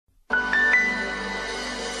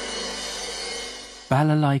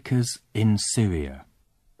Balalaikas in Syria.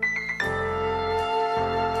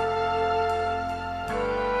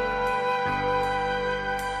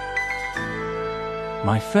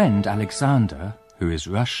 My friend Alexander, who is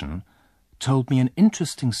Russian, told me an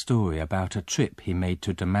interesting story about a trip he made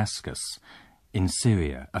to Damascus in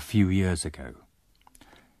Syria a few years ago.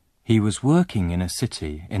 He was working in a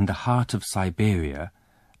city in the heart of Siberia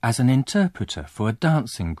as an interpreter for a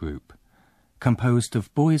dancing group composed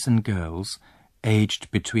of boys and girls aged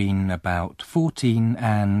between about 14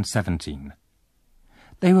 and 17.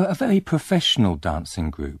 They were a very professional dancing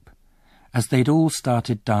group, as they'd all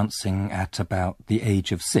started dancing at about the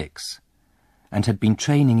age of 6, and had been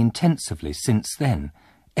training intensively since then,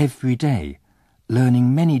 every day,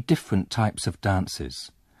 learning many different types of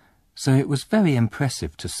dances, so it was very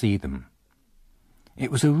impressive to see them. It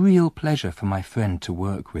was a real pleasure for my friend to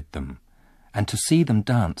work with them, and to see them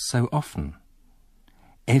dance so often.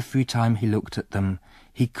 Every time he looked at them,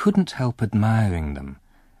 he couldn't help admiring them,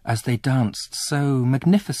 as they danced so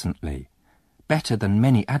magnificently, better than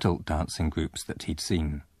many adult dancing groups that he'd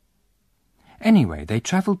seen. Anyway, they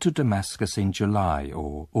travelled to Damascus in July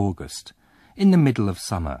or August, in the middle of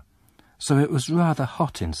summer, so it was rather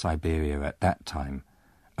hot in Siberia at that time,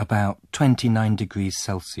 about 29 degrees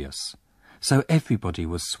Celsius, so everybody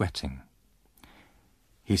was sweating.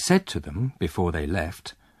 He said to them, before they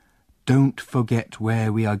left, "Don't forget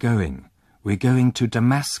where we are going. We're going to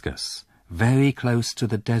Damascus, very close to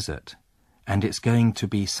the desert, and it's going to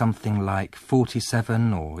be something like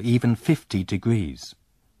 47 or even 50 degrees.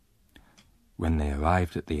 When they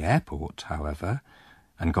arrived at the airport, however,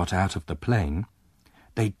 and got out of the plane,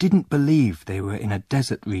 they didn't believe they were in a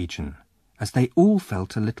desert region, as they all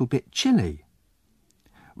felt a little bit chilly.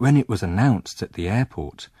 When it was announced at the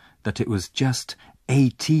airport that it was just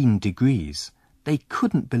 18 degrees, they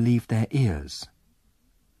couldn't believe their ears.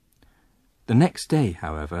 The next day,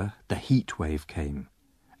 however, the heat wave came,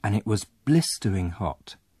 and it was blistering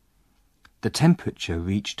hot. The temperature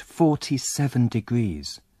reached 47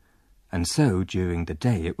 degrees, and so during the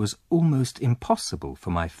day it was almost impossible for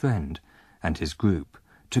my friend and his group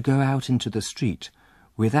to go out into the street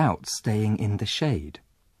without staying in the shade.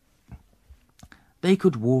 They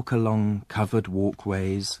could walk along covered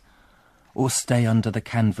walkways or stay under the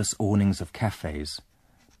canvas awnings of cafes,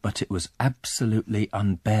 but it was absolutely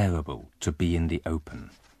unbearable to be in the open.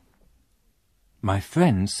 My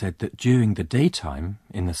friend said that during the daytime,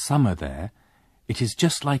 in the summer there, it is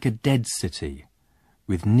just like a dead city,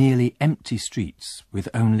 with nearly empty streets, with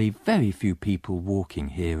only very few people walking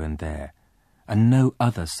here and there, and no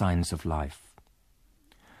other signs of life.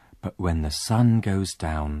 But when the sun goes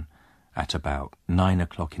down, at about 9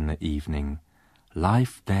 o'clock in the evening,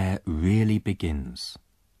 life there really begins.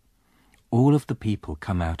 All of the people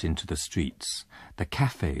come out into the streets, the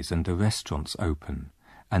cafes and the restaurants open,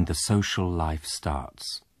 and the social life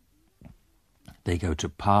starts. They go to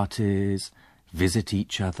parties, visit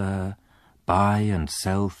each other, buy and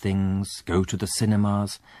sell things, go to the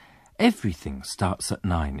cinemas. Everything starts at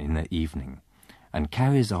 9 in the evening and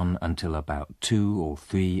carries on until about 2 or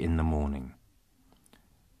 3 in the morning.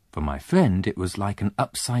 For my friend, it was like an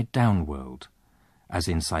upside-down world, as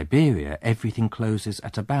in Siberia everything closes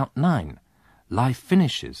at about 9, life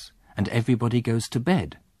finishes, and everybody goes to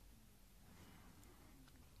bed.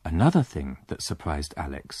 Another thing that surprised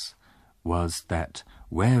Alex was that,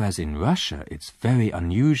 whereas in Russia it's very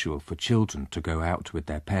unusual for children to go out with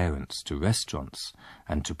their parents to restaurants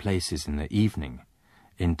and to places in the evening,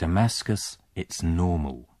 in Damascus it's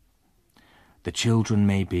normal. The children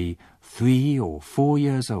may be 3 or 4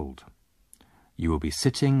 years old. You will be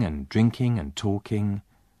sitting and drinking and talking,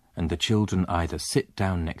 and the children either sit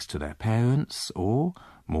down next to their parents or,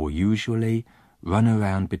 more usually, run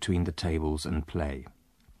around between the tables and play.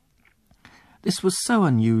 This was so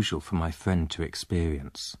unusual for my friend to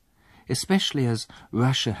experience, especially as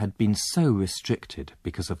Russia had been so restricted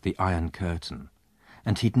because of the Iron Curtain,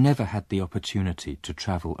 and he'd never had the opportunity to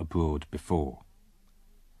travel abroad before.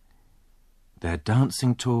 Their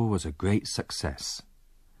dancing tour was a great success.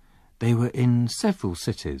 They were in several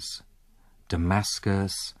cities,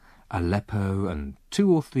 Damascus, Aleppo, and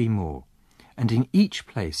 2 or 3 more, and in each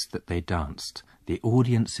place that they danced, the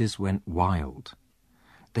audiences went wild.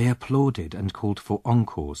 They applauded and called for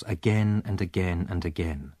encores again and again and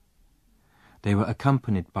again. They were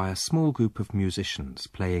accompanied by a small group of musicians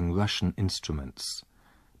playing Russian instruments,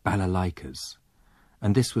 balalaikas,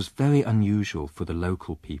 and this was very unusual for the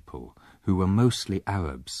local people, who were mostly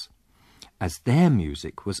Arabs, as their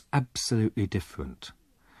music was absolutely different.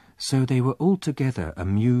 So they were altogether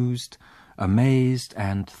amused, amazed,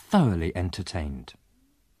 and thoroughly entertained.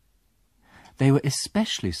 They were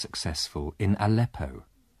especially successful in Aleppo,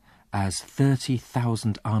 as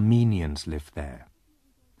 30,000 Armenians lived there.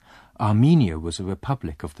 Armenia was a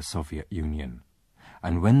republic of the Soviet Union,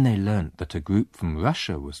 and when they learnt that a group from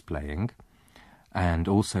Russia was playing, and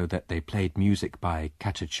also that they played music by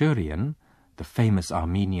Khachachurian, the famous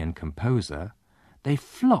Armenian composer, they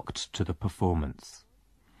flocked to the performance.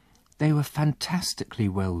 They were fantastically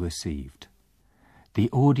well received. The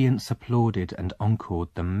audience applauded and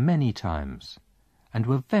encored them many times, and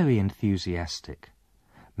were very enthusiastic,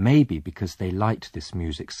 maybe because they liked this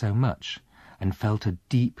music so much and felt a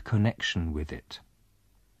deep connection with it.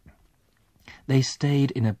 They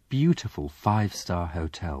stayed in a beautiful 5-star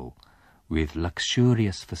hotel with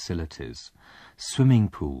luxurious facilities, swimming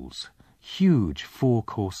pools, huge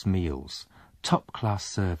 4-course meals, top-class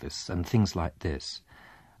service and things like this,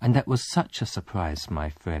 and that was such a surprise to my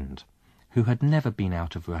friend, who had never been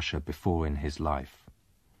out of Russia before in his life.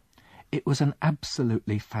 It was an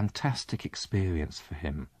absolutely fantastic experience for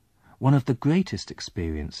him, one of the greatest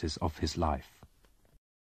experiences of his life.